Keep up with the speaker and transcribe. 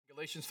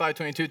Galatians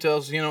 5:22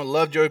 tells,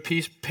 love, joy,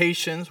 peace,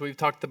 patience. We've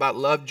talked about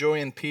love,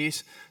 joy, and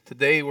peace.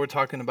 Today we're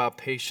talking about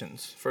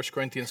patience. 1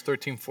 Corinthians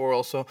 13:4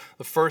 also.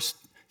 The first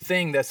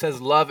thing that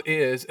says love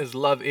is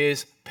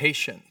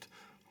patient.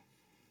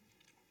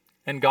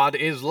 And God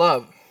is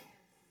love.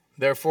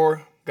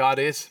 Therefore, God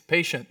is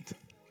patient.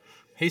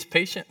 He's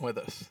patient with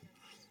us.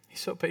 He's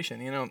so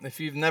patient.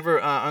 If you've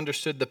never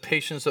understood the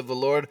patience of the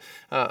Lord,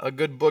 a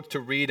good book to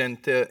read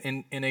and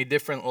in a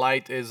different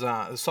light is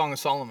the Song of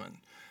Solomon.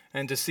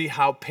 And to see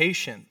how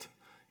patient,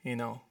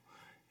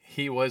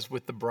 he was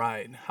with the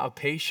bride, how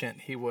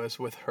patient he was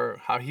with her,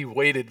 how he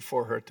waited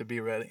for her to be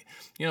ready.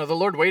 The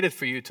Lord waited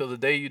for you till the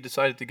day you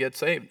decided to get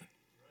saved.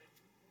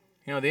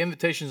 The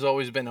invitation's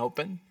always been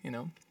open,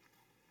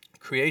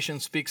 Creation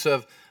speaks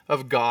of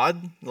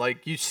God,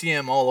 like you see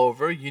him all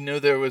over. You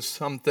knew there was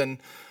something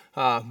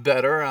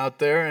better out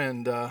there,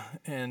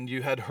 and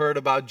you had heard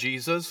about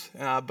Jesus,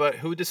 but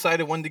who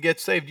decided when to get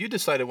saved? You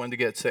decided when to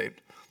get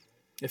saved.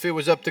 If it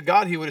was up to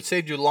God, he would have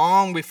saved you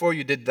long before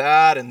you did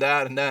that and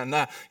that and that and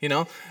that,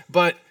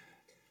 But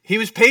he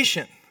was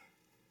patient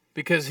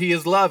because he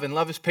is love, and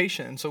love is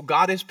patient. And so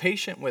God is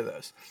patient with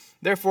us.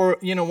 Therefore,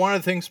 one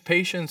of the things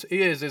patience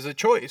is a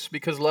choice,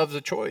 because love's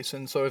a choice.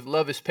 And so if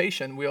love is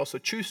patient, we also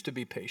choose to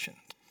be patient.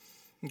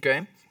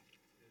 Okay?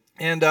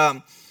 And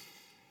I'm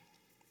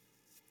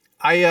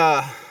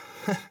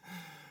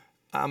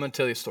going to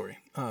tell you a story.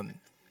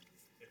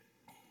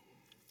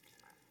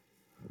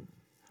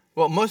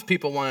 Well, most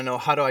people want to know,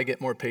 how do I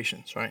get more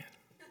patience, right?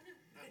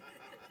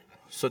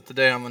 So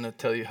today I'm going to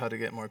tell you how to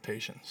get more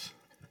patience.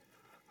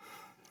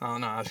 Oh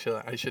no, I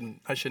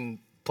shouldn't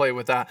play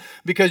with that,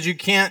 because you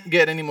can't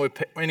get any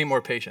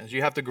more patience.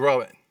 You have to grow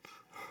it.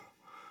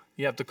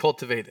 You have to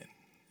cultivate it.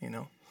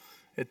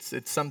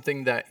 It's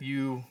something that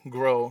you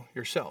grow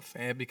yourself,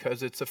 and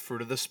because it's a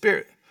fruit of the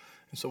Spirit.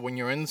 And so when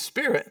you're in the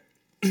Spirit,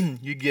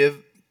 you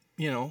give,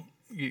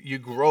 you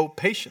grow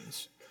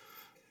patience.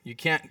 You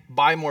can't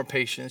buy more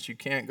patience. You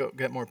can't go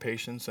get more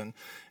patience.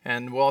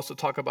 And we'll also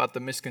talk about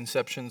the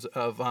misconceptions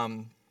of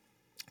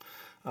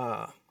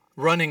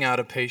running out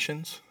of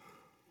patience.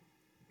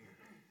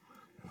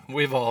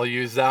 We've all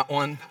used that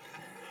one,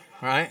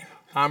 right?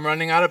 I'm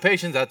running out of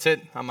patience. That's it.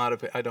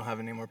 I don't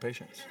have any more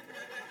patience.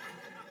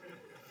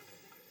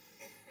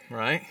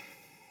 Right?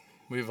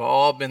 We've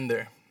all been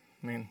there.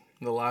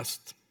 The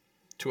last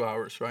 2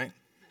 hours, right?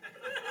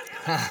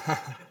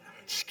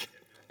 Just kidding.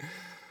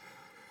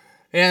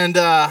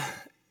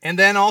 And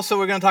then also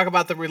we're going to talk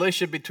about the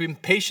relationship between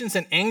patience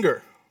and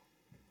anger.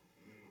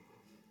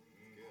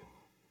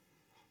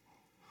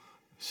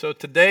 So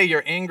today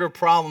your anger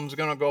problem is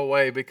going to go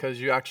away, because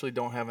you actually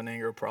don't have an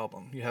anger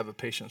problem. You have a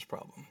patience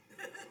problem.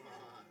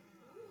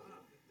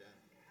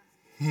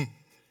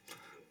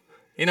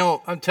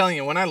 I'm telling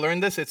you, when I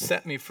learned this, it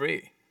set me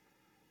free.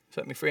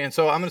 And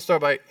so I'm going to start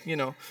by,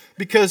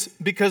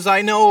 because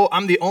I know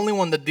I'm the only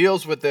one that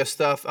deals with this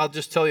stuff. I'll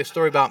just tell you a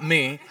story about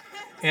me.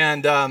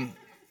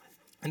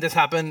 And this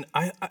happened,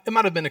 it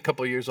might have been a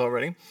couple of years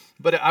already,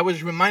 but I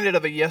was reminded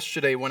of it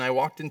yesterday when I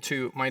walked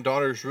into my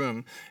daughter's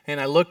room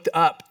and I looked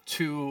up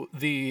to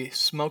the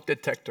smoke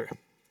detector,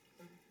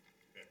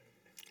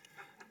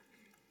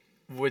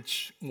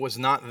 which was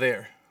not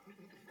there.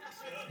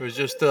 It was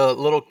just a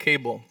little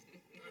cable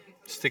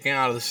sticking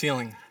out of the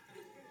ceiling.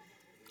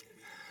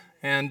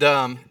 And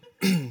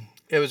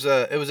it was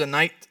a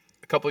night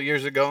a couple of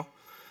years ago,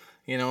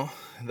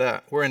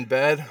 that we're in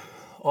bed,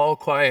 all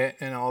quiet,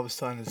 and all of a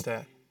sudden it's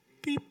that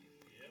beep.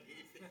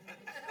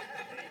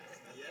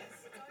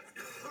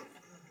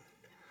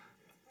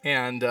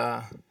 And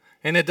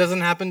it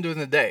doesn't happen during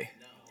the day.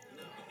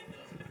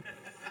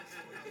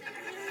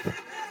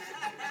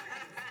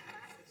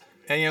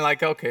 And you're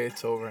like, okay,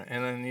 it's over.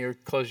 And then you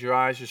close your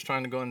eyes, just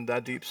trying to go into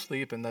that deep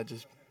sleep, and that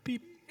just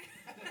beep.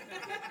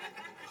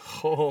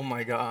 Oh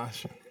my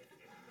gosh.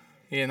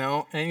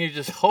 And you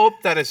just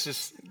hope that it's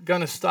just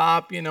going to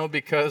stop,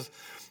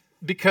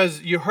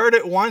 because you heard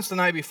it once the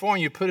night before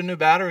and you put a new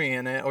battery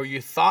in it, or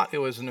you thought it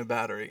was a new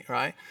battery,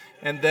 right?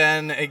 And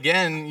then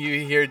again,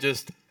 you hear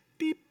just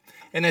beep,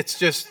 and it's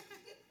just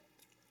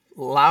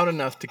loud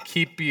enough to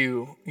keep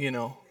you,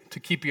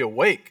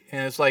 awake.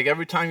 And it's like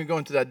every time you go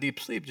into that deep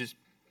sleep, just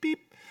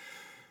beep,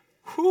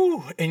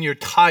 whoo, and you're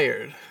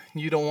tired.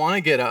 You don't want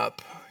to get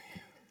up.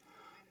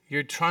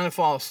 You're trying to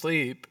fall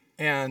asleep,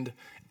 and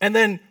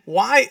then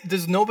why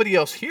does nobody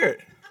else hear it?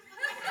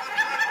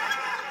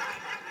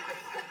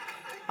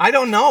 I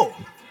don't know.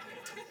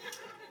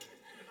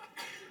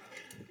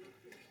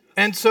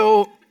 And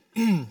so,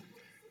 and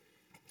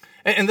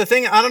the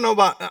thing, I don't know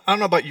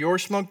about your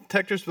smoke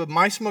detectors, but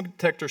my smoke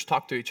detectors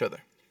talk to each other.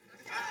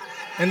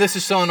 And this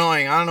is so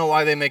annoying. I don't know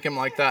why they make them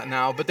like that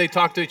now, but they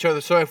talk to each other.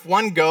 So if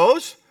one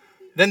goes,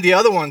 then the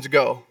other ones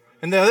go,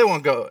 and the other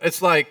one go.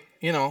 It's like,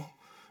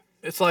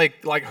 it's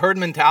like herd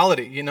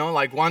mentality,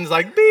 like one's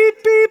like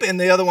beep, beep, and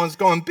the other one's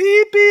going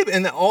beep, beep,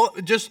 and all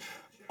of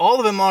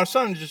them all of a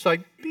sudden just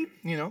like beep,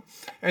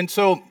 And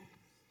so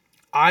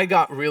I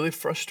got really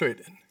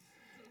frustrated,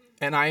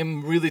 and I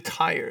am really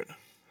tired,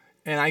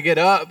 and I get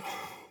up,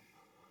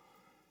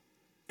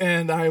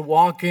 And I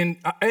walk in,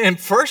 and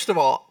first of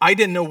all, I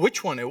didn't know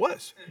which one it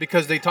was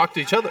because they talked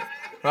to each other,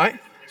 right?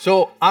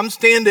 So I'm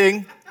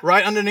standing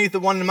right underneath the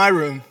one in my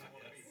room,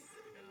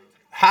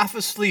 half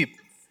asleep.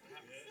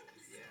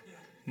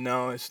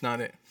 No, it's not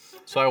it.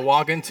 So I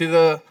walk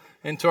into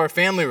our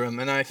family room,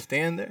 and I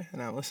stand there,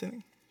 and I'm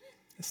listening.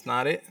 It's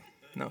not it.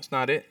 No, it's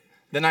not it.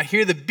 Then I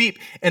hear the beep,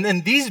 and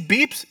then these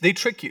beeps, they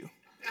trick you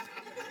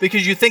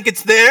because you think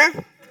it's there,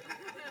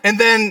 and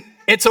then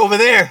it's over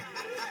there.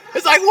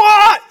 It's like,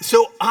 what?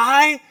 So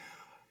I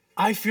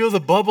feel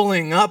the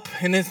bubbling up,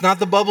 and it's not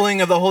the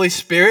bubbling of the Holy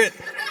Spirit.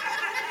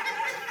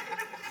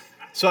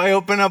 So I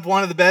open up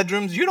one of the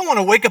bedrooms. You don't want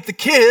to wake up the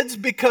kids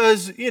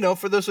because,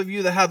 for those of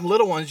you that have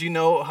little ones, you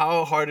know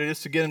how hard it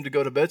is to get them to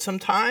go to bed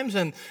sometimes,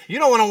 and you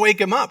don't want to wake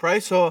them up,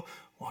 right? So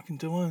walk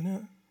into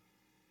one,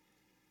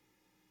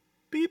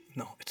 beep.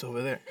 No, it's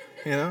over there,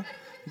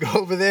 Go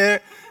over there,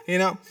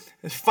 And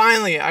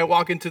finally, I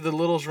walk into the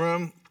little's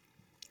room,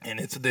 and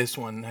it's this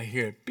one, and I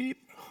hear beep.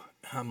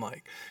 I'm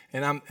like,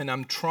 and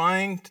I'm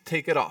trying to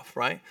take it off,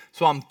 right?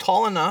 So I'm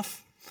tall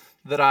enough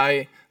that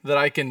I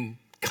can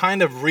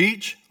kind of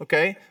reach,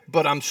 okay?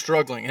 But I'm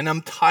struggling, and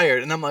I'm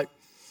tired, and I'm like,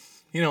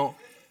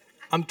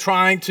 I'm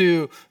trying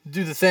to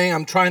do the thing.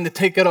 I'm trying to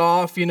take it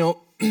off,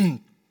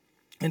 and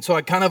so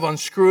I kind of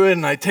unscrew it,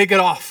 and I take it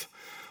off.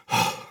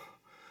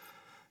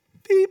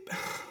 Beep.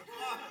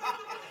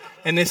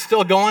 And it's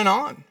still going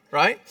on,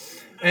 right?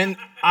 And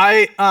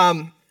I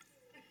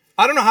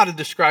don't know how to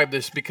describe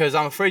this because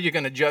I'm afraid you're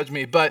going to judge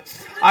me, but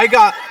I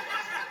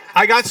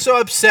got so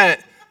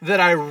upset that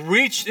I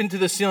reached into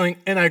the ceiling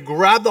and I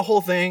grabbed the whole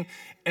thing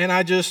and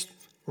I just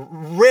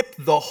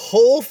ripped the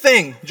whole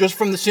thing just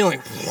from the ceiling.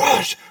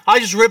 I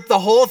just ripped the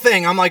whole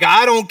thing. I'm like,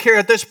 I don't care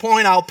at this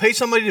point. I'll pay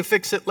somebody to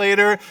fix it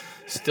later.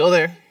 Still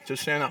there,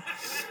 just so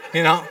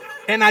you know.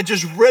 And I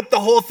just ripped the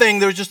whole thing.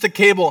 There was just a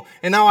cable.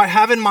 And now I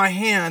have in my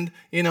hand,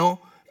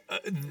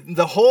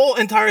 the whole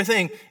entire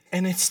thing.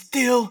 And it's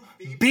still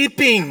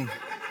beeping.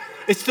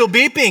 It's still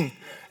beeping.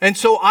 And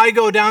so I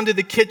go down to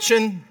the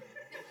kitchen.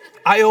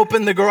 I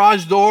open the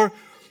garage door,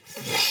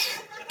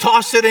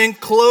 toss it in,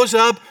 close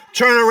up,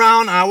 turn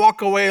around. And I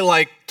walk away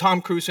like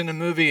Tom Cruise in a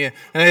movie.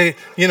 And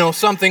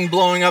something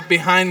blowing up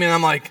behind me. And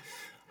I'm like,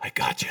 I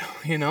got you,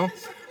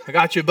 I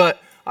got you.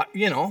 But,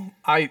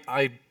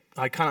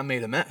 I kind of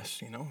made a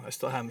mess, I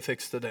still haven't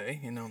fixed today,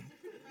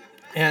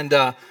 And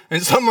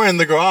somewhere in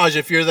the garage,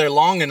 if you're there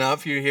long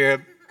enough, you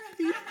hear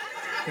beep.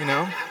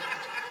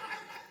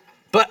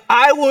 But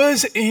I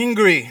was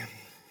angry.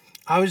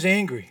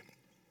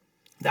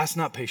 That's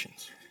not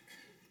patience.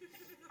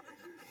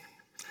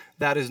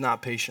 That is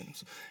not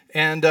patience.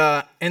 And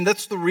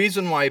that's the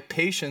reason why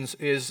patience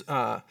is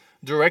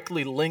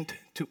directly linked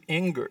to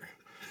anger.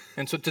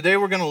 And so today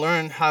we're going to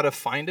learn how to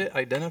find it,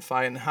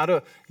 identify it, and how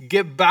to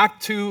get back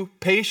to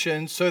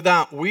patience so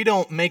that we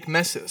don't make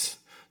messes.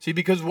 See,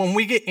 because when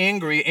we get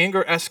angry,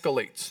 anger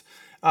escalates.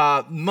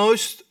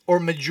 Most or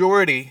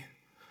majority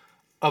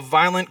of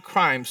violent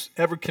crimes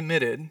ever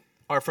committed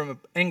are from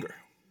anger.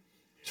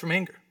 It's from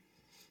anger.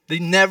 They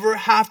never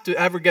have to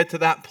ever get to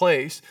that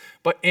place.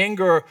 But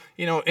anger,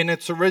 in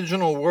its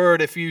original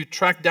word, if you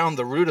track down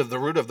the root of the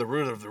root of the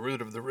root of the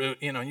root of the root,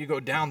 you go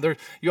down there,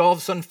 you all of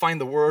a sudden find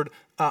the word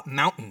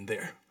mountain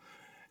there.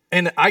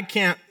 And I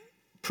can't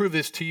prove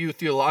this to you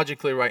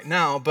theologically right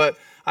now, but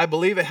I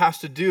believe it has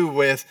to do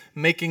with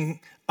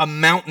making a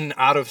mountain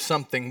out of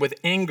something, with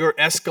anger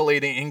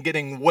escalating and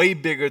getting way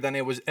bigger than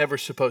it was ever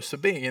supposed to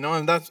be, And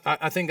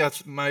I think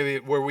that's maybe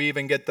where we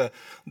even get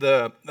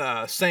the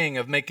saying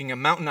of making a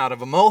mountain out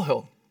of a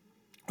molehill,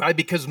 right?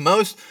 Because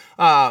most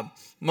of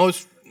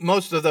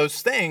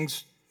those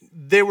things,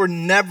 they were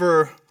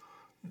never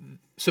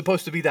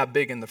supposed to be that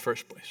big in the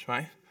first place,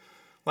 right?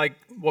 Like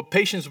what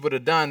patience would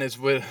have done is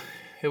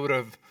it would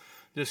have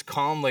just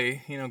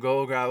calmly,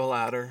 go grab a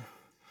ladder,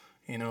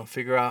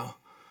 figure out,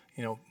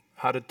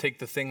 how to take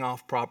the thing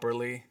off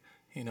properly,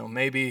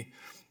 maybe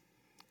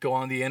go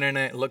on the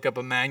internet, look up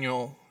a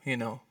manual,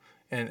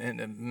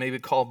 and maybe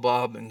call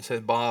Bob and say,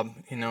 Bob,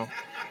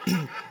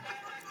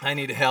 I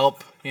need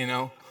help,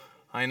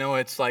 I know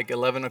it's like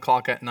 11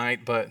 o'clock at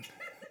night, but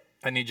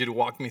I need you to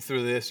walk me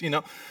through this,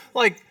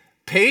 like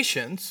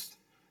patience,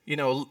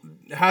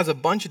 has a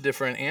bunch of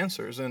different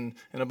answers and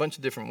in a bunch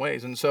of different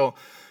ways. And so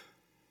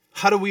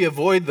how do we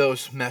avoid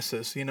those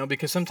messes?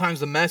 Because sometimes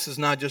the mess is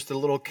not just a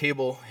little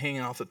cable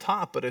hanging off the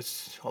top, but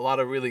it's a lot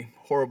of really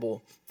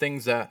horrible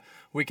things that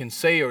we can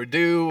say or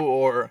do,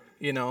 or,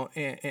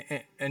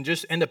 and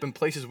just end up in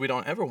places we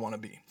don't ever want to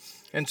be.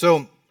 And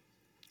so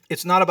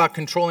it's not about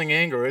controlling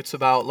anger. It's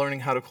about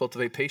learning how to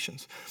cultivate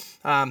patience.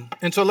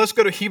 And so let's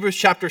go to Hebrews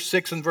chapter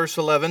 6 and verse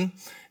 11.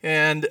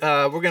 And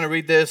we're going to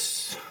read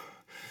this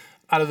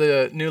out of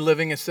the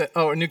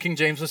New King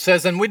James. It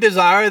says, and we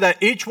desire that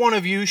each one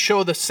of you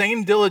show the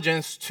same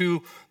diligence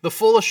to the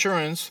full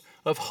assurance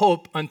of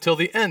hope until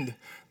the end.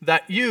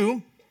 That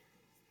you,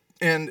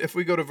 and if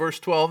we go to verse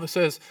 12, it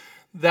says,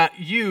 that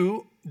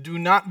you do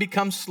not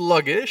become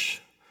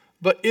sluggish,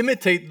 but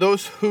imitate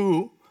those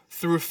who,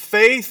 through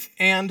faith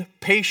and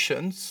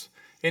patience,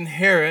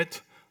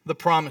 inherit the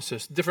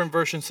promises. Different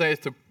versions say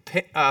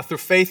through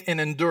faith and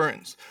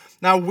endurance.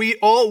 Now, we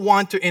all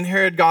want to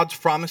inherit God's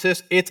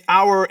promises. It's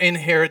our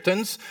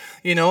inheritance,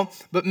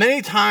 But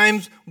many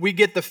times we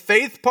get the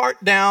faith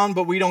part down,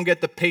 but we don't get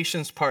the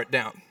patience part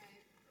down.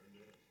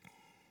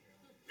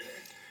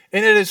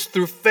 And it is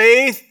through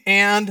faith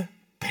and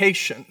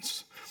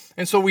patience.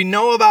 And so we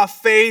know about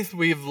faith.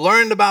 We've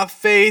learned about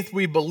faith.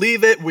 We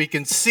believe it. We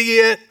can see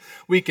it.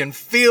 We can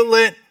feel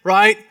it,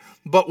 right?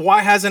 But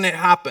why hasn't it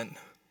happened?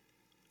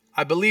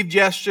 I believed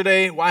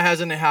yesterday. Why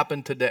hasn't it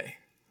happened today?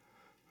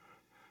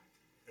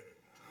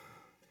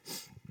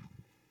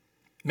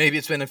 Maybe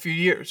it's been a few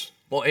years.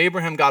 Well,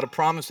 Abraham got a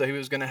promise that he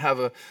was going to have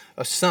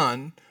a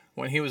son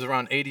when he was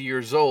around 80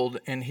 years old,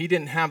 and he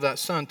didn't have that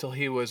son till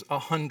he was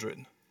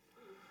 100.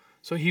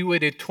 So he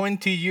waited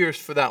 20 years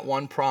for that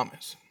one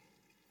promise.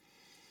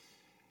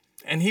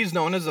 And he's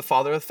known as the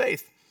father of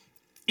faith.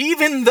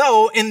 Even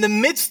though in the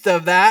midst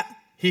of that,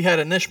 he had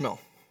an Ishmael.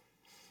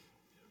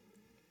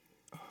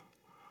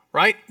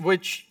 Right?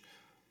 Which,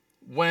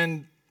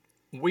 when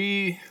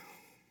we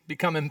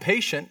become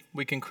impatient,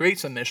 we can create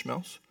some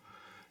Ishmaels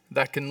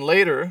that can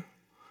later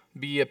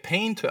be a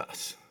pain to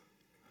us,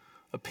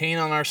 a pain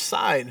on our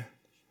side.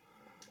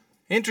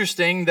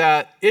 Interesting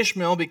that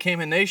Ishmael became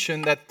a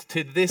nation that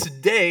to this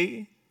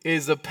day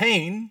is a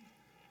pain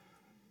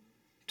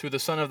to the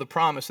son of the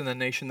promise and the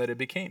nation that it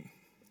became.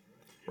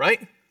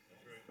 Right?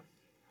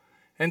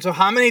 And so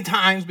how many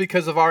times,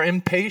 because of our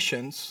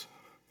impatience,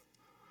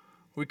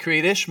 we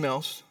create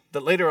Ishmaels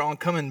that later on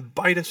come and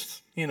bite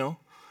us,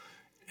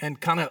 and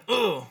kind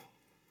of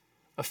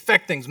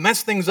affect things,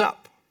 mess things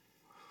up.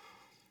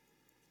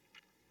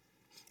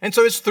 And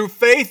so it's through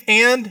faith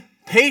and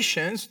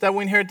patience that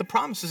we inherit the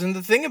promises. And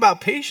the thing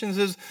about patience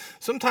is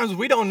sometimes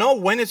we don't know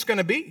when it's going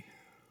to be.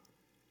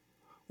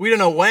 We don't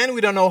know when,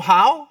 we don't know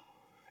how.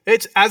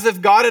 It's as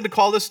if God had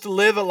called us to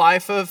live a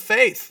life of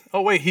faith.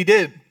 Oh wait, he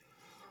did.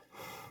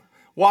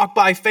 Walk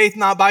by faith,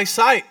 not by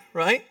sight,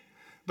 right?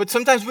 But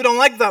sometimes we don't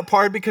like that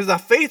part because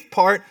that faith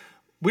part,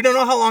 we don't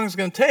know how long it's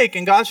going to take.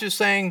 And God's just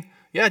saying,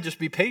 yeah, just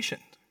be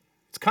patient.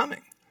 It's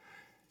coming.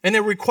 And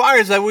it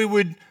requires that we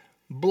would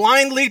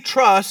blindly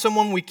trust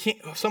someone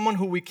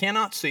who we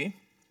cannot see,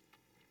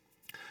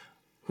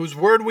 whose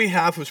word we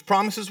have, whose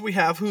promises we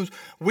have,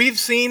 we've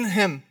seen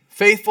him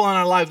faithful in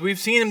our lives. We've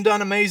seen him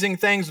done amazing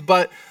things,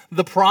 but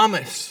the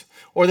promise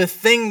or the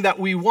thing that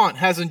we want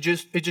it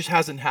just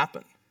hasn't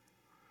happened.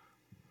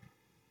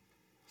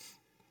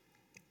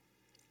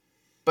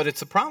 But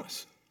it's a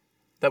promise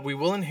that we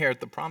will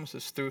inherit the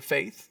promises through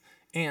faith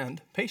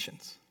and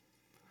patience.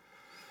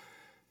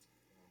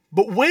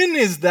 But when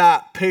is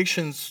that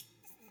patience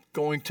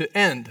going to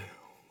end?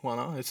 Well,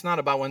 no, it's not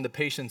about when the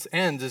patience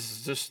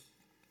ends.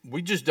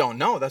 We just don't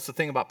know. That's the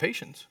thing about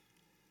patience.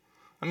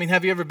 I mean,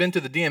 have you ever been to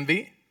the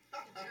DMV?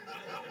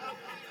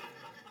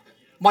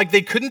 Like,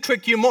 they couldn't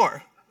trick you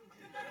more.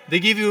 They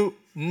give you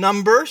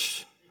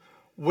numbers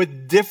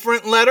with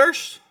different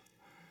letters.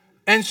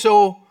 And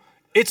so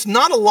it's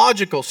not a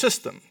logical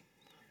system.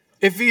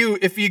 If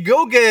you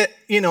go get,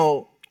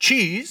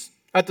 cheese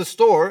at the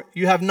store,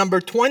 you have number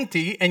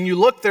 20 and you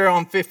look there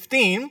on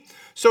 15,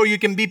 so you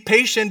can be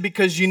patient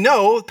because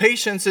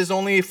patience is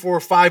only for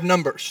 5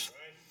 numbers.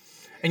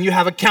 And you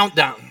have a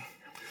countdown.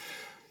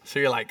 So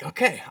you're like,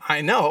 okay,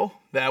 I know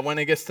that when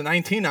it gets to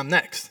 19, I'm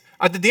next.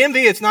 At the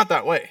DMV, it's not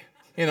that way.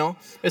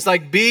 It's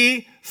like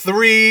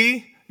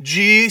B3,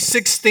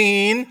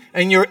 G16,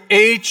 and you're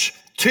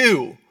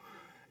H2.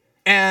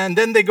 And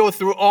then they go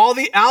through all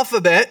the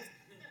alphabet,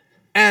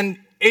 and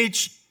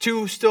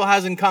H2 still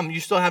hasn't come.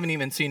 You still haven't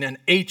even seen an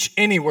H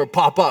anywhere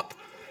pop up.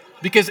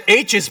 Because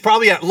H is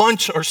probably at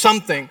lunch or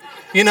something,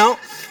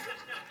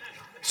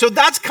 So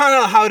that's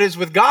kind of how it is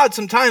with God.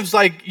 Sometimes,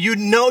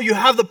 you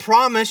have the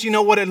promise, you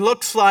know what it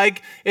looks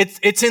like.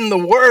 It's in the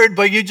Word,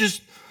 but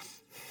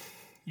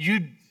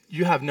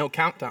you have no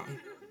countdown.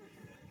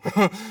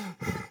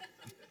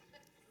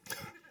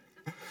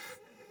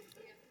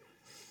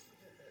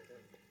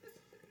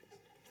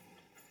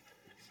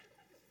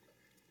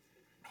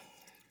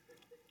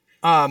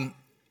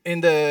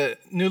 In the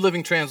New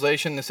Living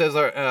Translation, it says,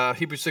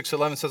 Hebrews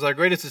 6:11 says, our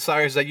greatest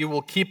desire is that you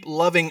will keep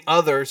loving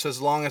others as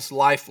long as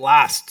life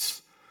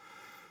lasts.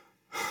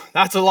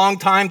 That's a long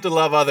time to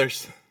love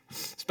others,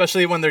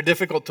 especially when they're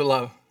difficult to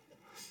love.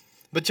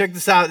 But check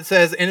this out. It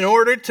says, in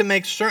order to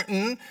make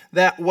certain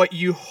that what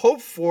you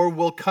hope for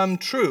will come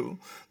true,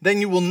 then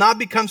you will not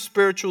become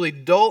spiritually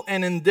dull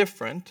and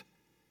indifferent.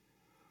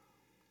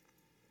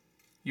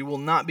 You will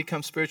not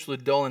become spiritually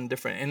dull and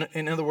indifferent.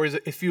 In other words,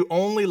 if you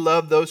only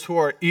love those who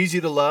are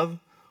easy to love,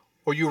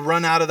 or you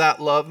run out of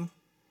that love,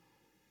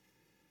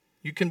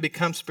 you can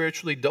become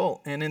spiritually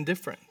dull and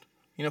indifferent.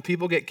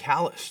 People get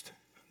calloused.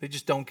 They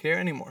just don't care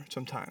anymore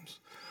sometimes.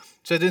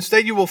 So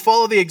instead, you will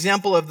follow the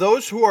example of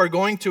those who are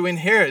going to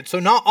inherit. So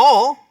not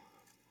all,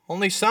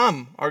 only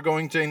some are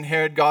going to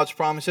inherit God's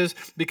promises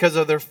because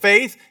of their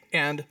faith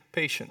and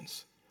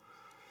patience.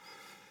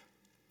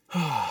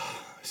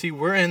 See,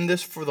 we're in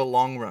this for the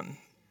long run.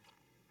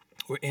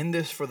 We're in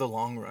this for the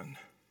long run.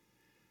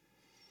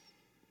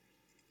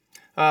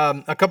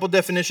 A couple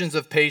definitions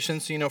of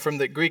patience, from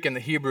the Greek and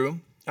the Hebrew.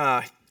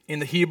 In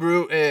the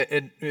Hebrew,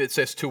 it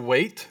says to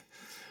wait,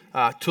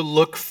 to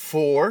look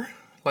for,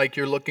 like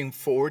you're looking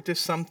forward to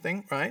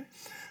something, right?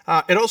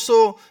 It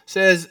also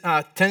says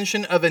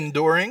tension of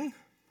enduring,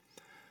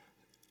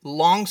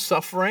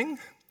 long-suffering,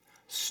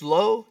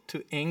 slow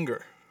to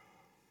anger.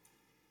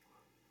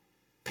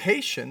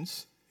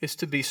 Patience is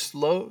to be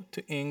slow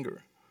to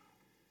anger.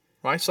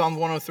 Right? Psalm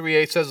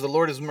 103:8 says, the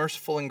Lord is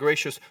merciful and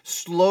gracious,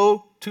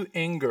 slow to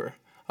anger,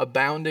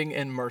 abounding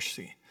in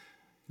mercy.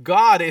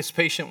 God is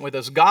patient with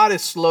us. God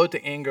is slow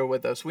to anger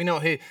with us. We know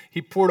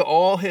he poured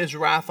all his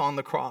wrath on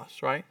the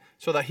cross, right?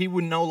 So that he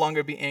would no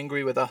longer be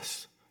angry with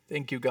us.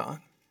 Thank you, God.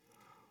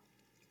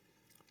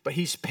 But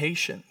he's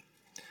patient.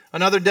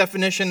 Another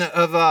definition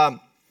of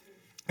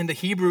in the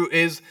Hebrew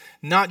is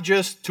not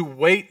just to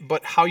wait,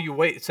 but how you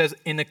wait. It says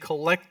in a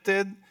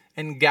collected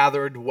and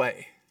gathered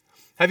way.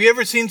 Have you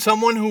ever seen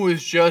someone who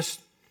is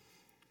just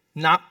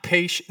not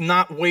patient,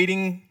 not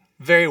waiting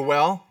very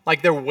well?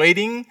 Like they're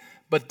waiting,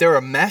 but they're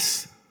a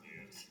mess.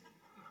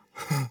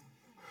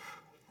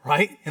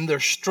 Right? And they're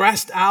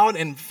stressed out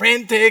and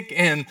frantic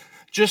and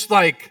just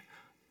like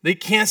they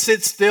can't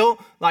sit still.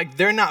 Like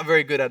they're not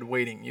very good at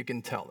waiting. You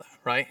can tell that,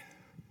 right?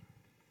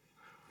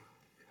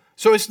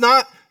 So it's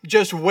not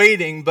just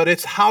waiting, but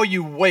it's how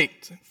you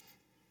wait.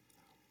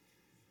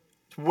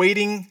 It's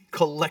waiting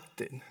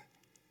collected.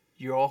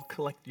 You're all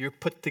collected. You're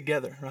put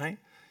together, right?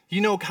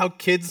 You know how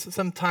kids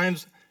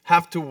sometimes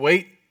have to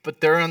wait, but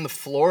they're on the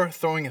floor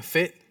throwing a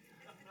fit?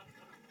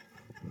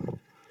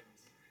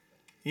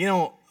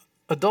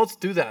 Adults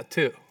do that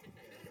too,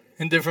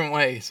 in different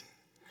ways.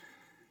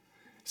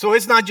 So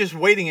it's not just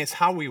waiting, it's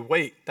how we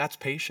wait. That's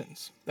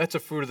patience. That's a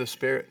fruit of the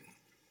Spirit.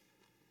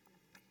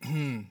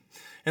 In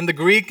the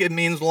Greek, it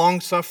means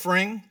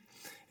long-suffering.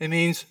 It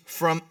means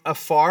from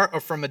afar or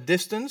from a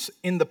distance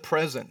in the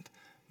present.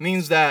 It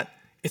means that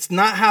it's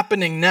not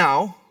happening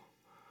now,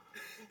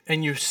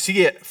 and you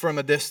see it from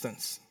a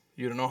distance.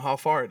 You don't know how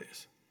far it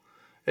is.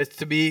 It's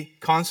to be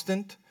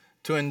constant,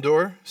 to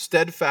endure,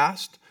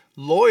 steadfast,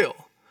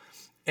 loyal.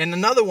 And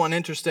another one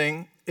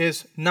interesting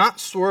is not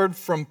swerved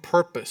from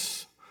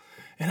purpose.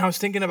 And I was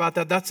thinking about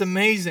that. That's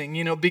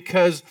amazing,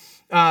 because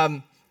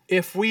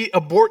if we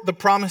abort the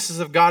promises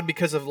of God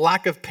because of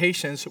lack of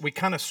patience, we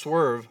kind of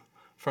swerve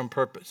from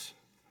purpose.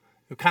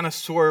 We kind of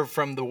swerve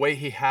from the way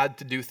he had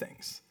to do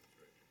things.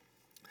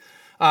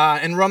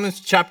 In Romans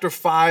chapter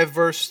 5,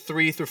 verse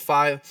 3 through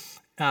 5,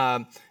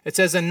 it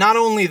says, and not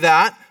only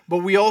that, but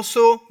we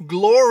also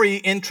glory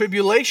in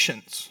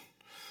tribulations.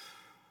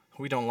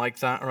 We don't like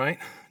that, right?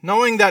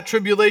 Knowing that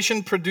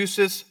tribulation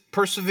produces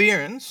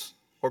perseverance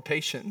or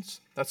patience.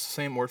 That's the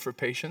same word for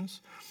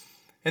patience.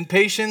 And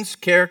patience,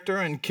 character,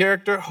 and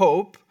character,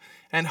 hope.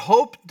 And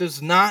hope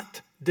does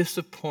not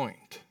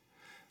disappoint,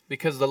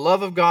 because the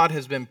love of God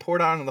has been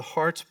poured out in the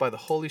hearts by the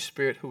Holy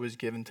Spirit who was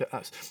given to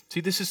us.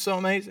 See, this is so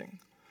amazing.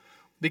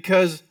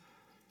 Because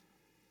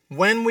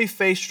when we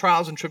face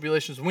trials and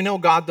tribulations, we know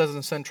God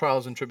doesn't send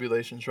trials and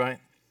tribulations, right?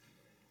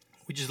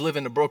 We just live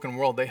in a broken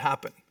world. They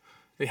happen.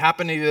 They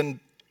happen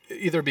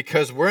either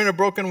because we're in a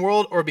broken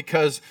world or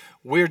because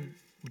we're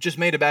just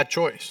made a bad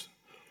choice.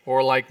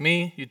 Or like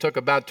me, you took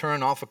a bad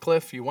turn off a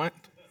cliff, you went,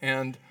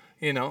 and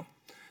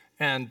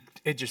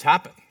it just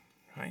happened,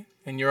 right?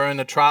 And you're in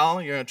a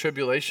trial, you're in a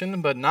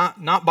tribulation, but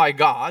not by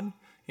God.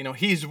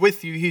 He's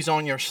with you, he's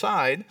on your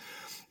side.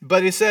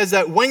 But it says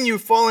that when you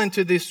fall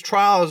into these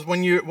trials,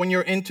 when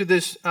you're into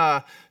this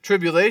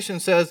tribulation,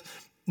 says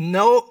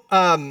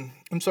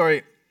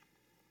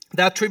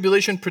that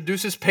tribulation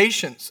produces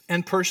patience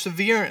and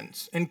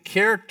perseverance and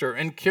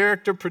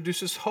character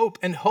produces hope,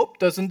 and hope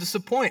doesn't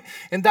disappoint.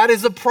 And that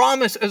is a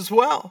promise as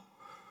well,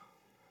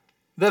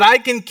 that I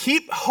can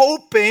keep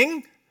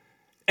hoping,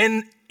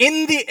 and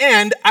in the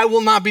end, I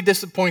will not be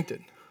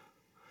disappointed.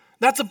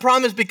 That's a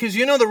promise, because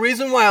the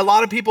reason why a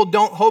lot of people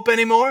don't hope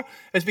anymore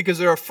is because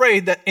they're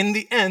afraid that in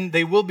the end,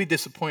 they will be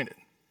disappointed.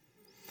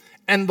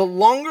 And the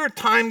longer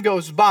time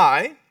goes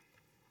by,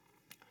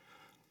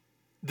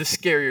 the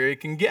scarier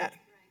it can get.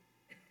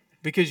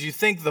 Because you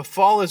think the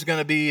fall is going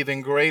to be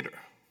even greater.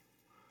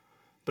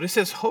 But it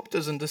says hope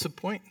doesn't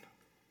disappoint.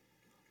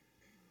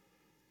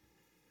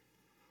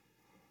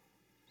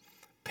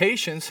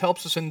 Patience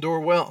helps us endure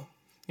well.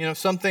 A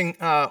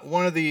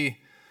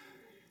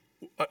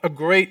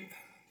great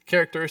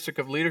characteristic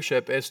of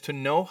leadership is to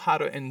know how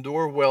to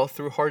endure well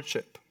through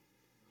hardship.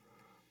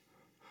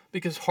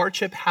 Because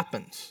hardship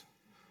happens.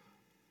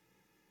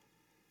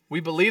 We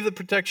believe the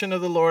protection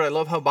of the Lord. I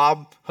love how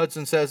Bob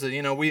Hudson says that,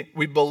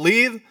 we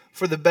believe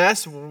for the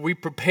best, we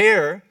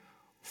prepare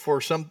for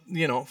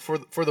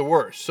for the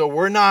worst. So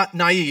we're not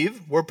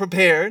naive, we're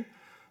prepared,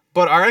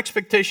 but our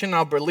expectation,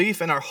 our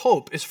belief, and our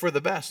hope is for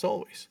the best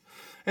always.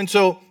 And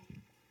so,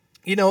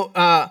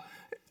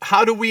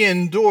 how do we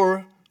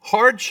endure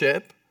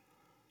hardship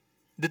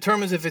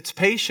determines if it's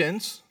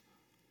patience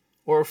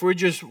or if we're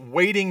just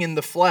waiting in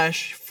the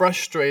flesh,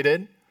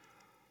 frustrated,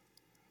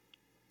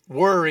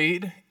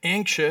 worried,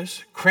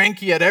 anxious,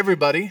 cranky at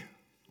everybody,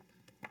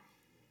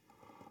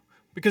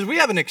 because we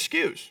have an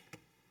excuse.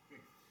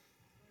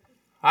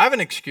 I have an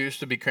excuse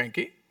to be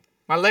cranky.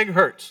 My leg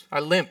hurts. I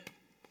limp.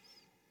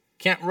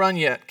 Can't run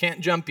yet. Can't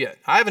jump yet.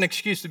 I have an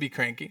excuse to be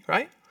cranky,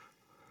 right?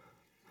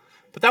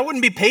 But that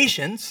wouldn't be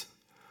patience.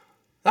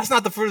 That's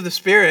not the fruit of the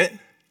Spirit.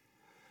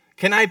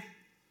 Can I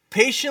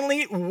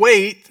patiently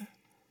wait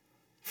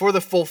for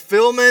the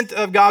fulfillment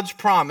of God's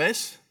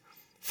promise,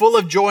 full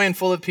of joy and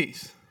full of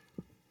peace?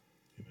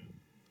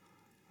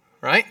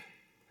 Right?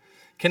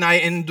 Can I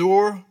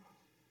endure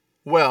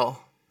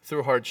well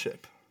through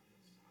hardship?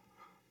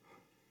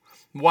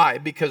 Why?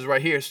 Because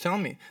right here it's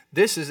telling me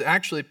this is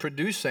actually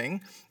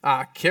producing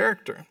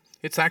character.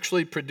 It's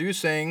actually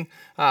producing,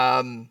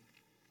 it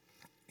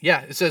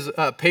says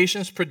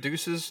patience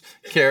produces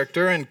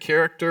character, and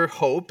character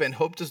hope, and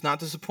hope does not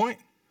disappoint.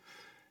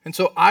 And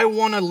so I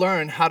want to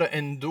learn how to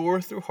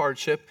endure through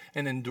hardship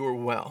and endure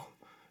well.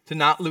 To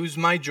not lose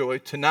my joy,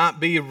 to not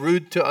be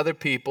rude to other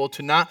people,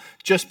 to not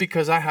just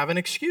because I have an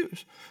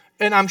excuse.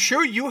 And I'm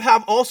sure you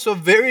have also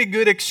very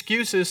good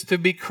excuses to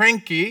be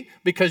cranky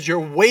because you're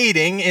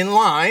waiting in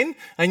line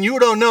and you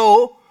don't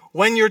know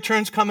when your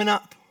turn's coming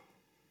up.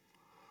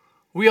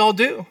 We all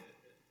do.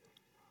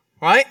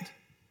 Right?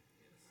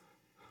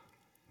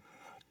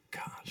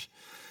 Gosh.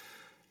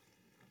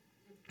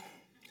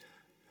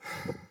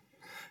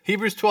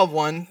 Hebrews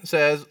 12:1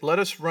 says, let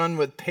us run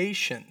with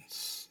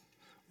patience,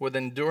 with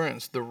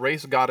endurance, the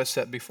race God has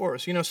set before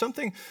us. You know,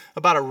 something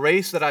about a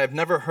race that I have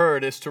never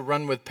heard is to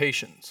run with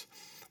patience.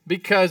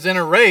 Because in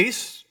a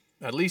race,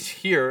 at least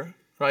here,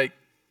 right,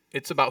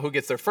 it's about who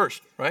gets there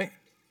first, right?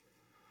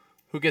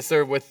 Who gets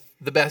there with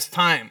the best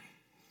time.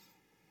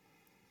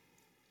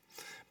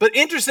 But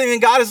interestingly,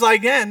 God is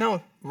like, yeah,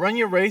 no, run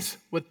your race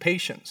with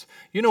patience.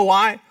 You know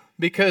why?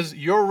 Because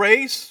your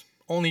race,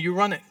 only you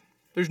run it.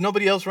 There's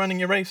nobody else running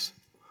your race.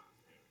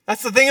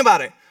 That's the thing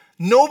about it.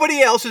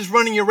 Nobody else is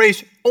running your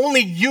race.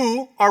 Only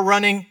you are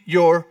running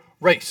your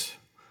race.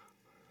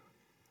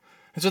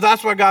 And so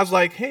that's why God's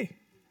like, hey,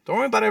 don't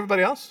worry about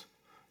everybody else.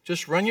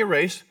 Just run your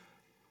race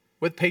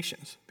with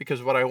patience.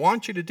 Because what I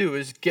want you to do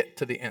is get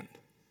to the end.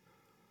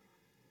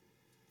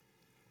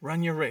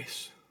 Run your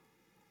race.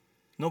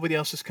 Nobody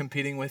else is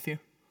competing with you.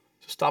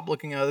 So stop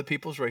looking at other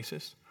people's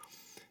races.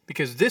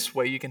 Because this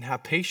way you can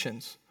have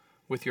patience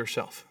with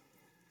yourself.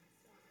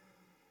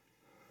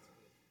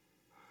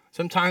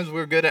 Sometimes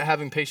we're good at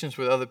having patience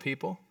with other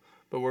people,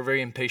 but we're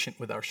very impatient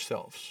with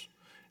ourselves.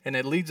 And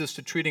it leads us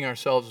to treating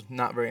ourselves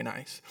not very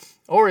nice.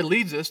 Or it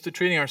leads us to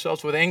treating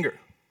ourselves with anger.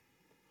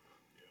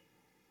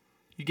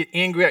 You get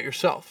angry at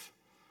yourself,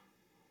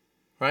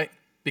 right?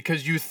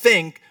 Because you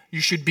think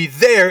you should be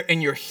there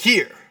and you're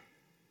here.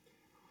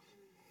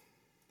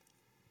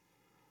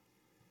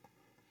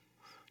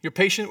 You're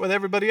patient with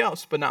everybody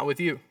else, but not with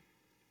you.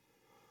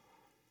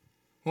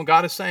 Well,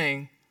 God is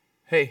saying,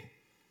 hey,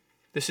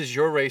 this is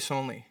your race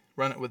only.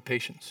 Run it with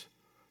patience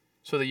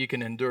so that you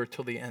can endure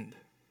till the end.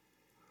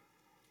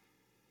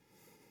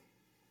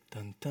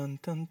 Dun, dun,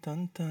 dun,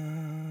 dun,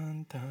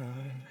 dun,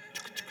 dun.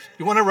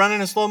 You want to run in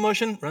a slow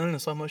motion? Run in a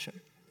slow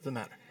motion. Doesn't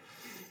matter.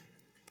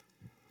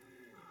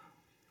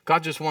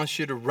 God just wants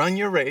you to run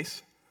your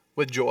race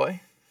with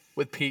joy,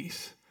 with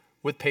peace,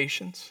 with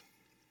patience.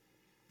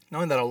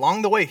 Knowing that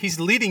along the way, He's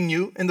leading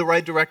you in the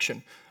right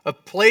direction. A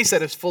place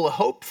that is full of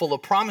hope, full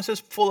of promises,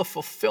 full of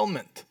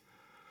fulfillment.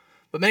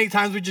 But many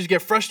times we just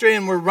get frustrated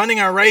and we're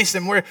running our race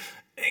and we're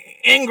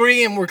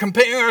angry and we're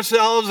comparing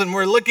ourselves and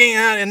we're looking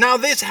at, and now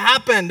this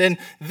happened and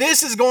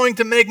this is going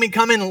to make me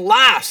come in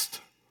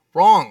last.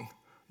 Wrong.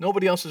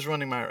 Nobody else is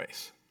running my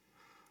race.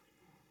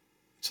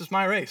 This is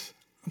my race.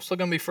 I'm still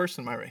going to be first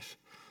in my race.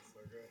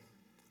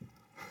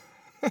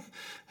 I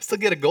still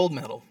get a gold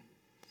medal.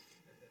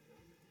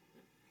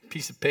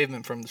 Piece of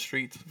pavement from the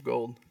streets of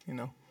gold, you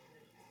know.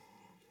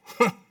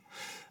 All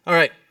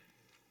right.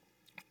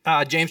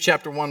 James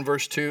chapter 1,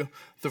 verse 2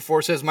 through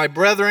 4 says, my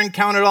brethren,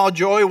 count it all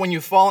joy when you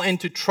fall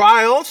into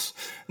trials,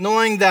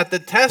 knowing that the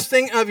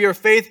testing of your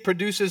faith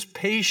produces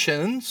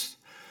patience.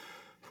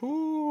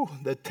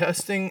 The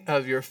testing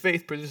of your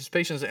faith produces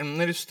patience.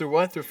 And it is through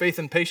what? Through faith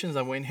and patience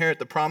that we inherit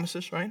the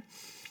promises, right?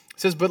 It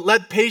says, but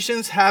let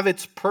patience have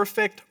its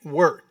perfect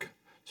work.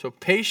 So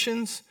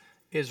patience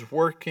is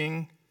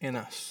working in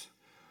us.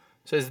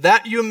 It says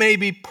that you may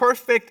be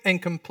perfect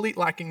and complete,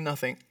 lacking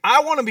nothing.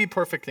 I want to be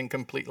perfect and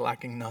complete,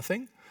 lacking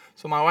nothing.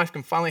 So my wife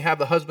can finally have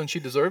the husband she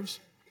deserves.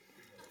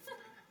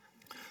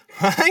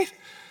 Right?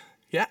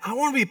 Yeah, I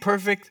want to be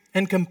perfect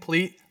and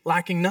complete,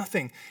 lacking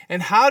nothing.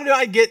 And how do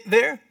I get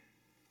there?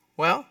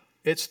 Well,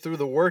 it's through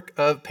the work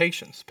of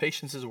patience.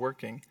 Patience is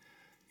working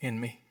in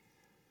me.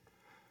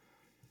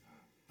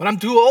 But I'm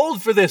too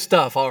old for this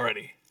stuff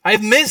already.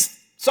 I've missed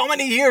so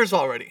many years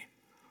already.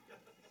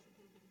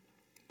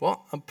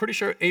 Well, I'm pretty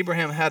sure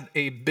Abraham had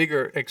a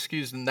bigger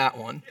excuse than that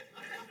one.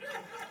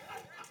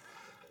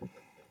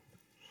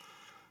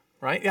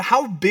 Right?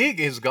 How big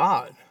is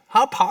God?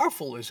 How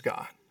powerful is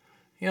God?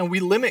 You know, we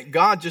limit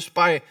God just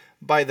by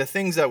the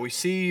things that we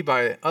see,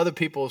 by other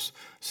people's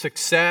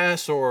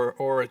success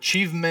or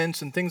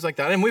achievements and things like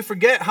that. And we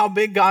forget how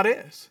big God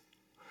is.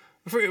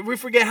 We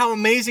forget how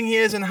amazing He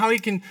is and how He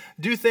can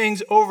do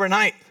things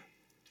overnight.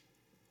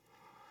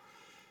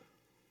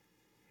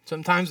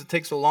 Sometimes it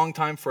takes a long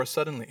time for a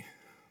suddenly.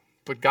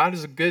 But God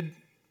is a good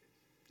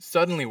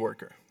suddenly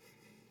worker.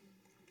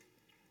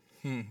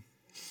 Count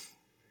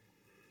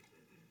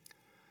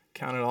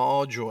it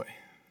all joy,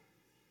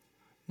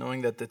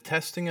 knowing that the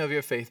testing of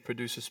your faith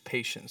produces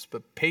patience,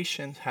 but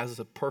patience has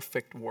a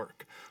perfect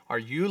work. Are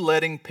you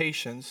letting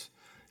patience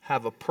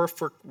have a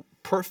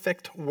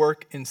perfect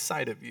work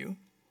inside of you?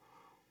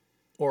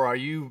 Or are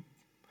you,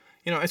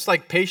 it's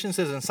like patience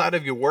is inside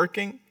of you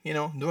working,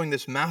 doing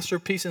this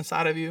masterpiece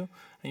inside of you,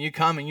 and you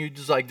come and you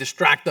just like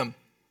distract them,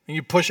 and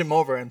you push them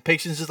over, and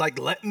patience is like,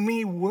 let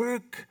me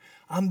work.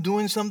 I'm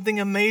doing something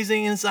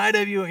amazing inside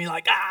of you, and you're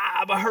like,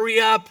 but hurry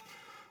up.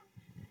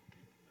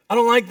 I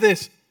don't like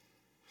this.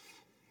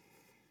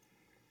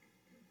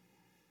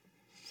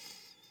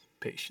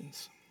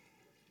 Patience.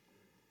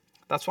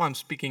 That's why I'm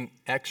speaking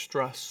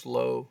extra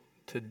slow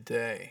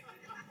today.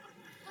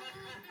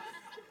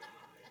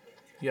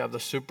 You have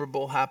the Super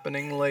Bowl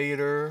happening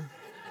later.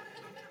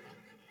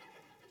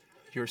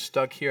 You're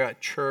stuck here at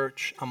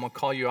church. I'm going to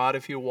call you out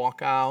if you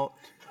walk out.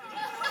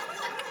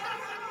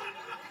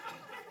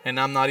 And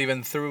I'm not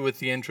even through with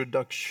the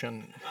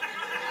introduction.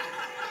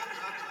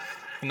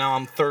 And now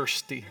I'm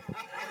thirsty.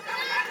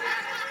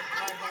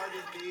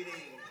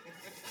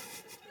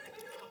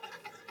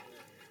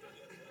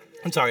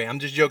 I'm sorry, I'm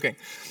just joking.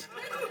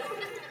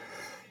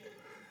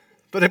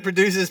 But it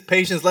produces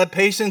patience. Let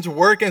patience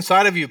work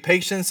inside of you.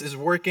 Patience is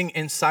working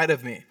inside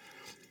of me.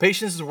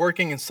 Patience is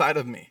working inside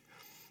of me.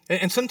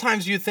 And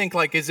sometimes you think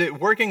like, is it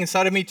working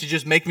inside of me to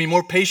just make me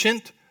more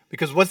patient?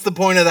 Because what's the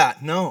point of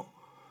that? No.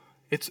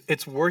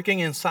 It's working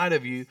inside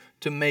of you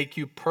to make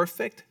you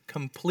perfect,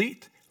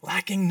 complete,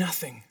 lacking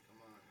nothing.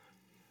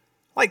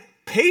 Like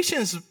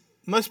patience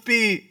must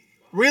be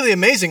really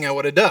amazing at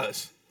what it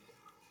does.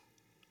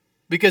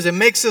 Because it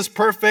makes us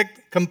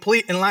perfect,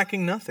 complete, and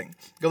lacking nothing.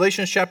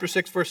 Galatians chapter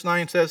 6, verse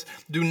 9 says,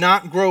 do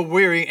not grow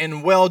weary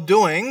in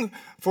well-doing,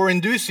 for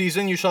in due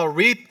season you shall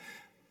reap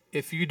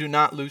if you do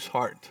not lose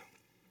heart.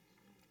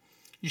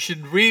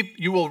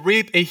 You will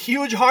reap a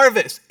huge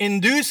harvest. In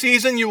due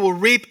season you will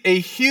reap a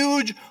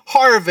huge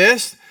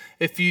harvest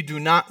if you do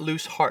not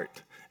lose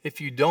heart,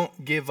 if you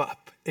don't give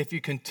up, if you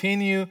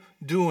continue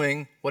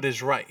doing what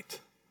is right.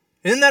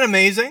 Isn't that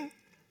amazing?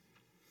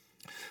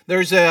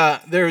 There's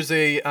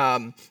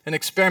an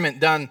experiment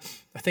done,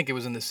 I think it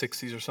was in the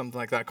 60s or something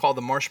like that, called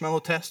the marshmallow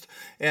test.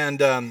 And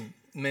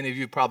many of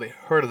you probably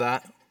heard of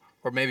that,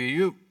 or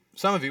maybe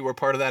some of you were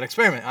part of that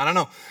experiment. I don't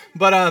know.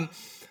 But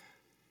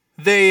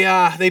they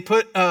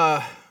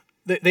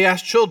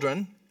asked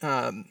children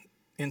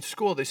in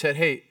school. They said,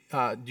 "Hey,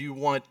 do you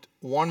want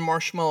one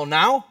marshmallow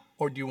now,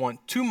 or do you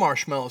want 2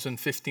 marshmallows in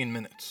 15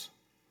 minutes?"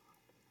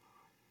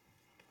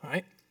 All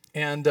right,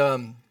 and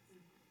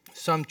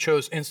some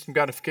chose instant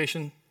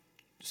gratification.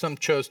 Some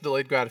chose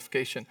delayed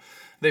gratification.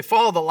 They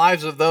follow the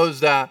lives of those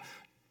that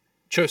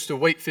chose to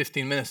wait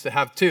 15 minutes to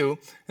have 2,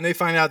 and they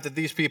find out that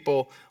these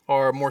people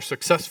are more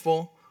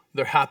successful,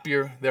 they're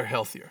happier, they're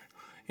healthier.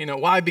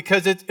 Why?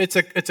 Because it's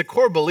a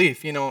core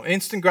belief.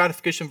 Instant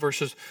gratification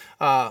versus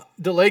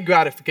delayed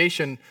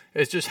gratification,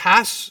 it just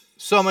has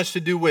so much to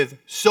do with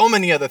so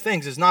many other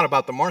things. It's not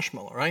about the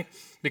marshmallow, right?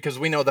 Because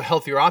we know the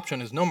healthier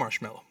option is no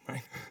marshmallow,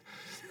 right?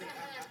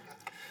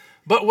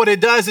 But what it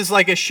does is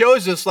it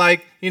shows us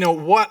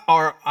what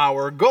are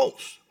our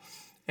goals.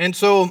 And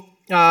so,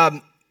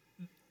 I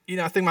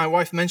think my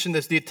wife mentioned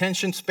this. The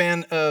attention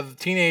span of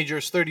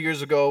teenagers 30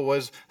 years ago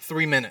was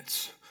 3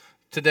 minutes.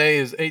 Today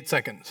is 8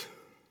 seconds.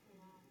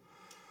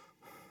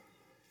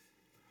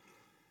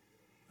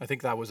 I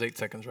think that was 8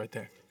 seconds right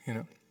there,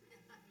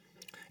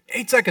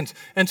 8 seconds.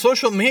 And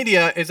social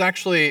media is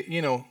actually,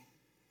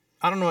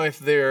 I don't know if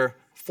they're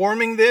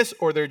forming this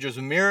or they're just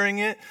mirroring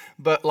it,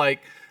 but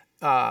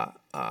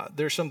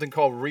there's something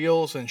called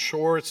reels and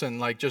shorts and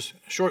just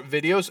short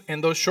videos,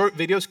 and those short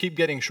videos keep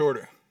getting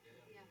shorter.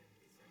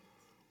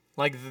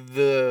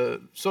 The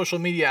social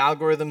media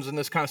algorithms and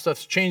this kind of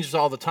stuff changes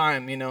all the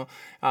time,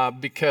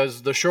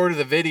 because the shorter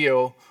the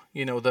video,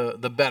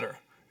 the better.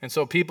 And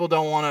so people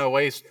don't want to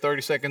waste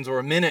 30 seconds or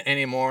a minute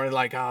anymore.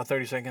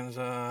 30 seconds,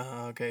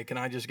 okay, can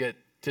I just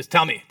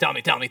tell me.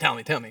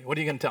 What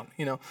are you going to tell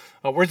me?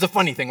 Where's the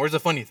funny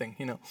thing?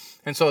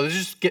 And so they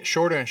just get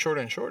shorter and shorter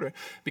and shorter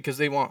because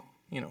they want,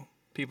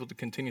 people to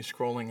continue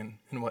scrolling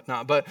and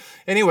whatnot. But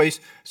anyways,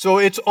 so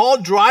it's all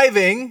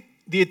driving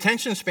the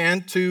attention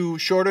span to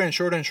shorter and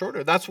shorter and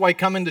shorter. That's why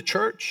coming to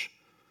church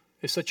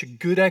is such a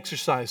good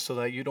exercise so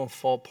that you don't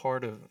fall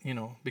part of,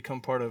 become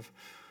part of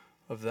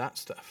that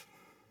stuff.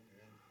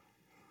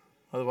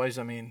 Otherwise,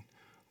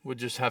 we'll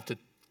just have to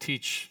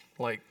teach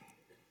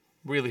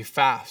really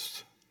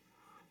fast.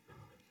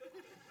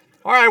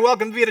 All right,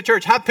 welcome to Vida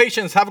Church. Have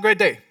patience. Have a great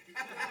day.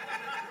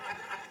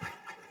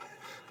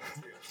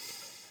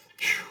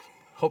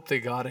 Hope they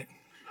got it.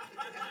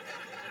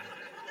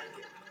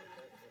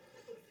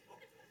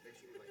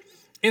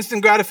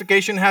 Instant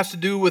gratification has to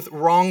do with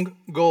wrong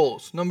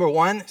goals. Number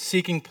 1,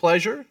 seeking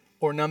pleasure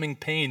or numbing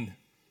pain.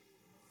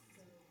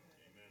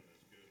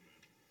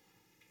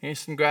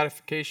 Instant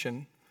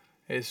gratification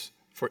is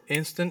for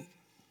instant,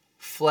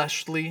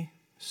 fleshly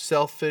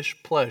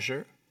selfish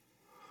pleasure,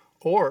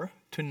 or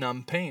to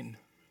numb pain.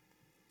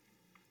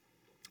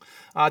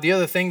 The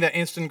other thing that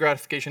instant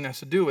gratification has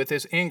to do with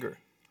is anger.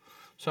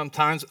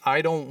 Sometimes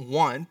I don't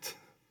want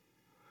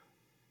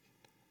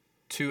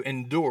to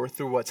endure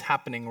through what's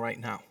happening right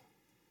now.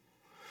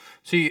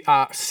 See,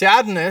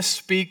 sadness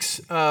speaks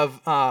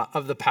of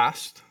the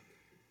past.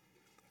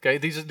 Okay,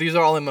 these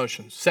are all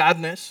emotions.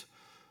 Sadness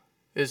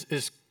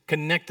is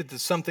connected to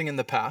something in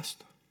the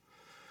past.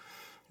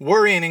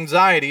 Worry and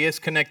anxiety is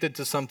connected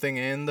to something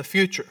in the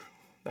future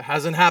that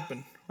hasn't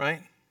happened,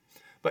 right?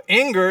 But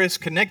anger is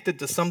connected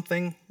to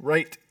something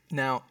right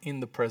now in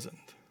the present.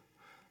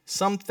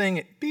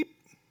 Something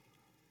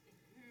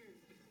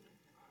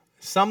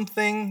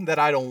that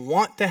I don't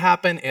want to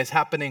happen is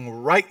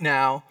happening right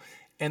now,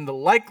 and the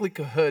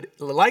likelihood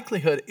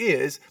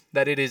is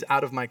that it is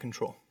out of my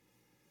control.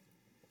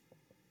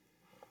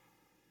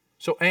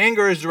 So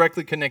anger is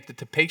directly connected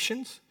to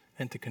patience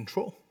and to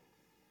control.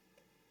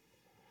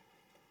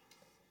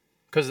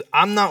 Because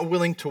I'm not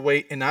willing to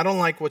wait, and I don't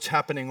like what's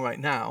happening right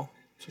now,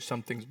 so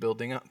something's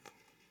building up.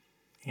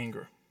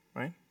 Anger,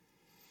 right?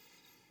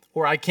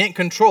 Or I can't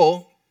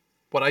control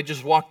what I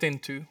just walked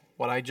into,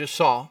 what I just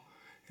saw,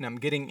 and I'm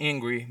getting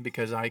angry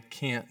because I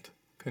can't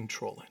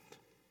control it.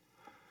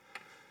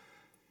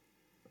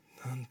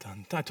 Dun,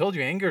 dun, dun. I told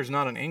you, anger is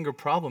not an anger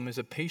problem, it's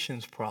a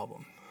patience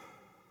problem.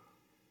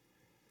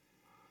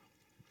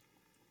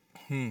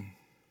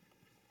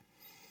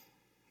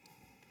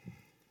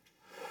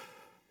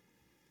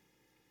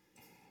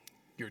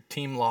 Your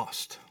team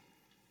lost.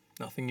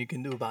 Nothing you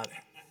can do about it.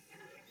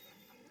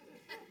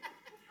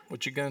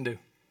 What you gonna do?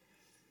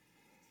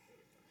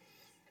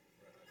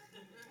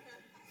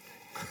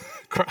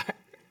 Cry.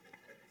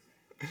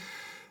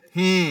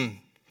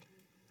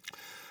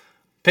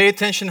 Pay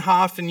attention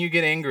how often you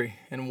get angry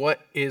and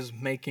what is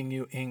making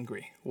you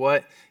angry.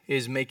 What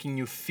is making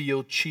you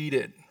feel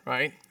cheated,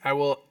 right? It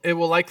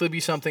will likely be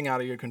something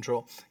out of your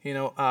control. You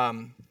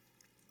know,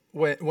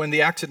 when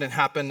the accident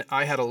happened,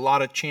 I had a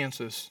lot of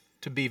chances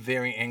to be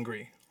very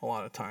angry a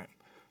lot of time.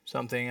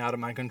 Something out of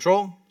my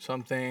control,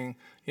 something,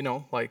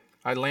 like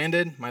I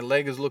landed, my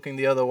leg is looking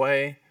the other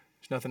way,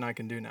 there's nothing I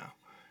can do now.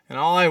 And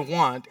all I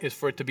want is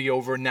for it to be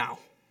over now.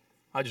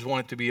 I just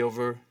want it to be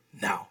over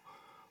now.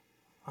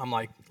 I'm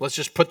like, let's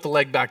just put the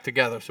leg back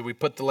together. So we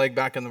put the leg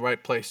back in the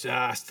right place.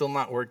 Still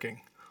not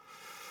working.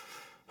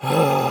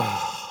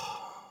 And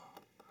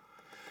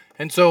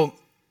so,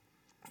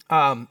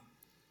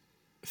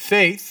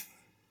 faith,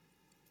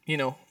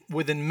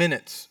 within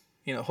minutes,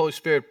 Holy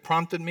Spirit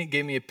prompted me,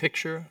 gave me a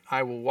picture.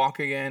 I will walk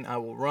again. I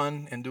will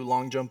run and do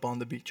long jump on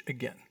the beach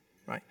again,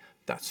 right?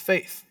 That's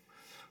faith.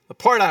 The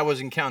part I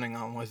wasn't counting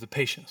on was the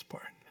patience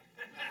part.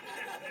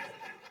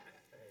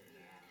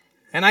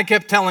 And I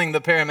kept telling the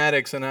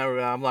paramedics, and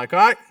I'm like, all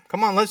right,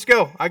 come on, let's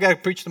go. I got to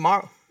preach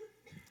tomorrow.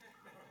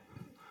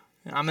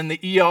 I'm in the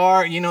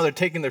ER, they're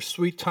taking their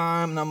sweet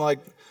time, and I'm like,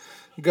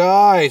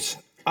 guys,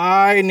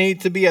 I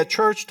need to be at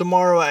church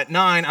tomorrow at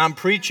 9. I'm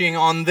preaching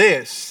on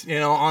this,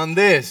 on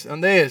this.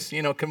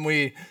 Can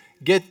we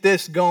get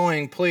this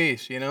going,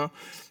 please,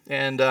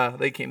 And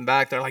they came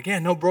back. They're like, yeah,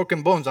 no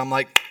broken bones. I'm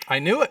like, I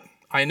knew it.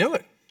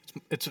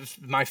 It's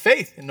my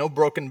faith and no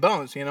broken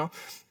bones,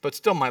 But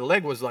still, my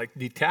leg was like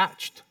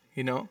detached,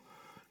 And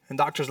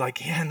doctor's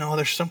like, yeah, no,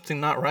 there's something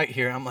not right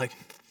here. I'm like,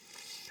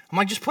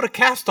 just put a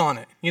cast on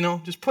it,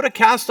 Just put a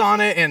cast on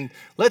it and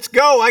let's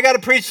go. I got to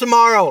preach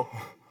tomorrow,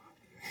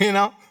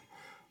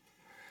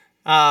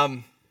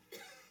 And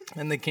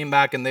they came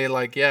back and they're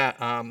like,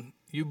 yeah,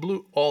 you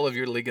blew all of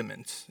your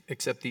ligaments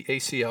except the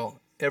ACL.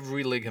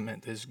 Every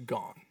ligament is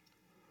gone.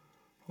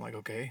 I'm like,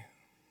 okay,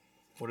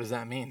 what does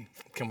that mean?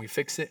 Can we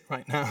fix it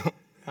right now?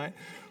 Right?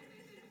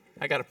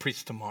 I got to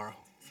preach tomorrow.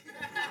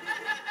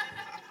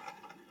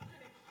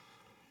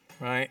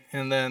 Right?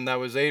 And then that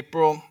was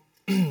April.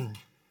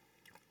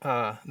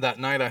 That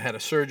night I had a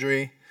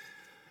surgery.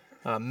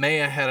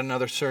 May I had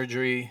another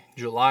surgery.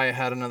 July I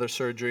had another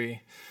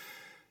surgery.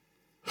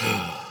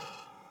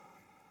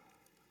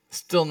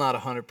 Still not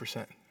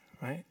 100%,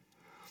 right?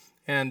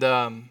 And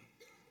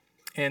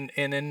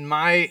in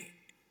my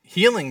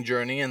healing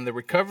journey and the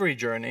recovery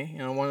journey,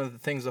 one of the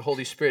things the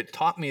Holy Spirit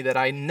taught me that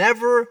I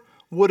never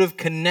would have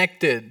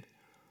connected,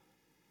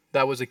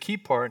 that was a key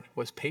part,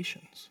 was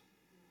patience.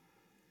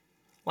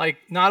 Like,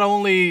 not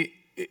only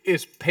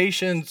is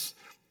patience,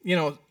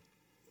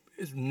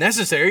 is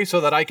necessary so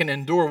that I can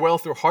endure well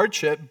through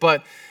hardship,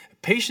 but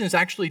patience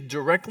actually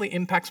directly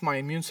impacts my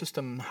immune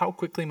system and how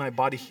quickly my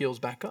body heals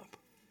back up.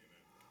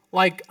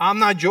 Like, I'm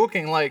not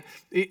joking. Like,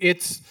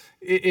 it's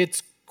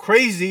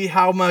crazy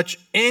how much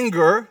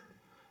anger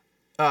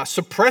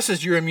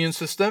suppresses your immune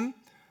system,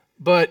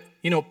 but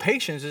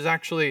patience is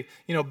actually,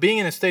 being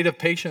in a state of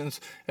patience,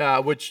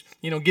 which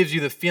gives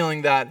you the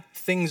feeling that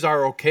things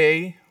are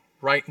okay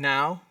right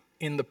now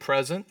in the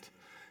present.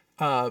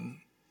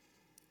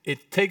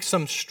 It takes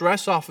some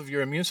stress off of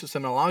your immune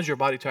system and allows your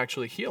body to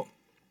actually heal.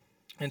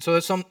 And so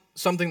that's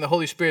something the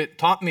Holy Spirit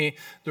taught me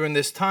during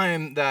this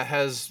time that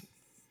has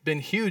been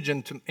huge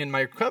in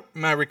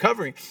my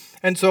recovery.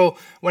 And so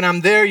when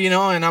I'm there,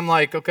 and I'm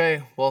like,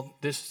 okay, well,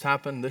 this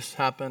happened,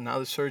 now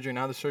the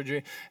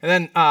surgery. And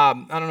then I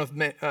don't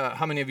know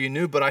how many of you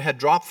knew, but I had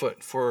drop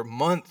foot for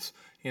months.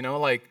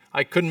 Like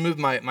I couldn't move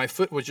my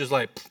foot was just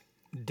like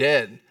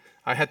dead.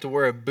 I had to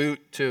wear a boot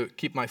to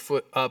keep my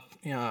foot up.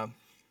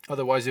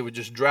 Otherwise it would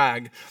just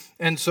drag.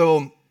 And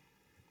so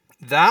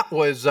that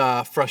was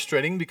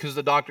frustrating because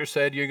the doctor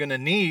said you're going to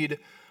need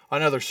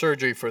another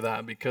surgery for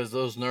that because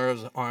those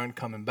nerves aren't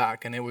coming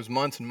back. And it was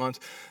months and months.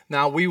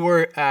 Now, we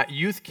were at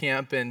youth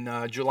camp in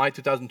July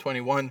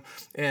 2021,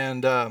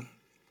 and,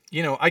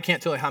 I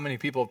can't tell you how many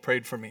people have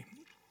prayed for me.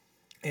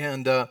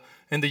 And the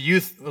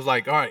youth was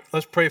like, all right,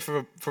 let's pray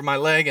for my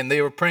leg. And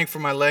they were praying for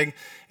my leg.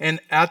 And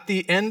at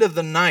the end of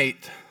the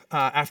night,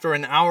 after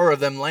an hour of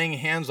them laying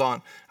hands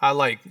on,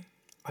 I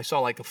saw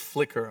like a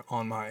flicker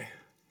on my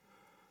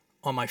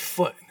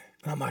foot.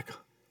 And I'm like,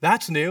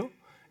 that's new.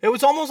 It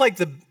was almost like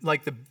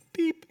the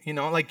beep,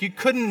 like you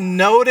couldn't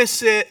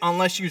notice it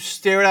unless you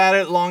stared at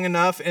it long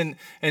enough and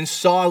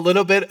saw a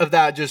little bit of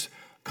that just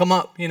come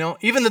up,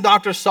 Even the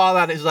doctor saw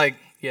that. He's like,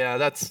 yeah,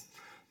 that's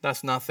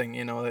nothing,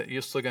 that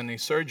you're still going to need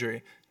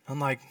surgery.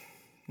 I'm like,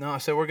 no, I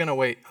said, we're going to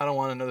wait. I don't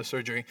want another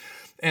surgery.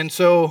 And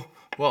so,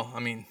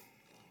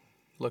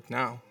 look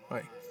now,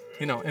 like,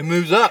 it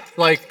moves up.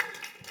 Like,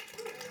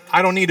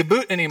 I don't need a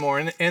boot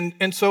anymore.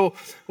 And so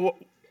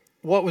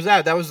what was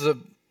that? That was the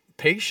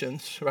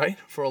patience, right?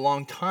 For a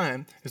long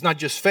time. It's not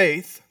just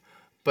faith,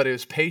 but it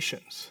was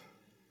patience.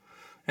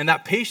 And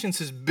that patience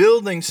is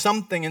building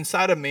something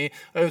inside of me,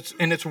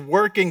 and it's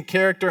working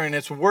character, and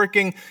it's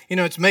working,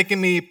 it's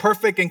making me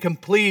perfect and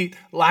complete,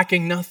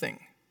 lacking nothing.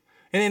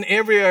 And in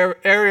every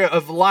area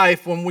of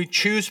life, when we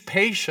choose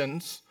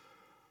patience,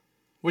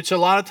 which a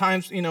lot of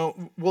times,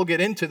 we'll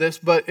get into this,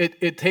 but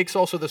it takes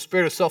also the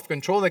spirit of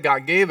self-control that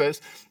God gave us,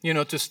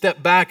 to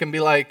step back and be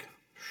like,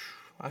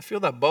 I feel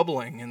that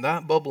bubbling, and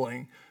that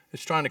bubbling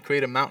is trying to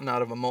create a mountain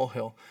out of a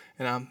molehill,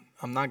 and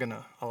I'm not going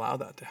to allow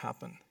that to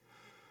happen.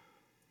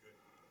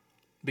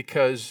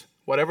 Because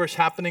whatever's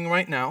happening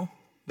right now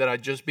that I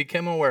just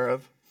became aware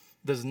of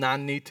does not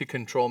need to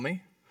control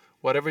me.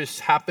 Whatever is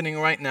happening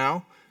right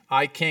now,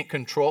 I can't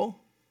control.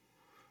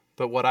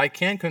 But what I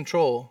can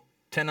control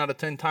 10 out of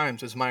 10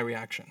 times is my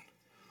reaction.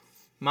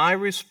 My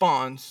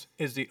response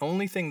is the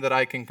only thing that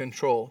I can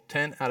control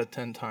 10 out of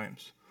 10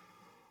 times.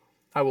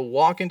 I will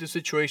walk into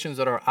situations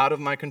that are out of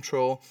my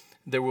control.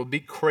 There will be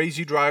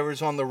crazy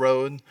drivers on the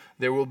road.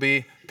 There will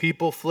be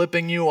people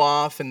flipping you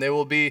off, and there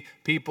will be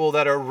people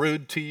that are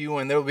rude to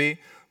you,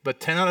 but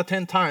 10 out of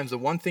 10 times, the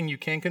one thing you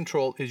can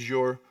control is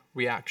your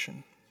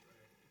reaction.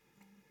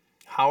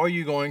 How are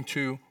you going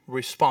to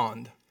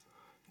respond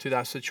to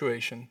that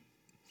situation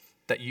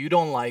that you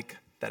don't like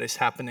that is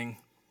happening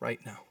right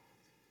now?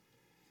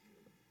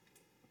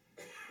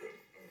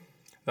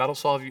 That'll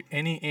solve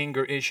any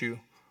anger issue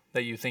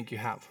that you think you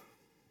have.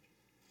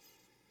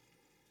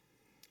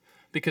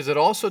 Because it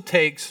also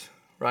takes,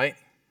 right,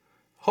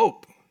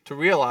 hope to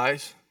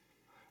realize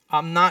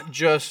I'm not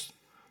just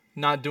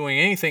not doing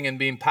anything and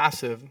being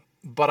passive,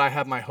 but I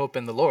have my hope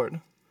in the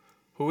Lord,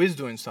 who is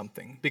doing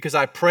something. Because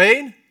I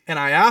prayed and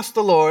I asked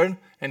the Lord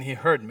and he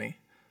heard me.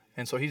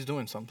 And so he's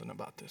doing something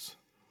about this.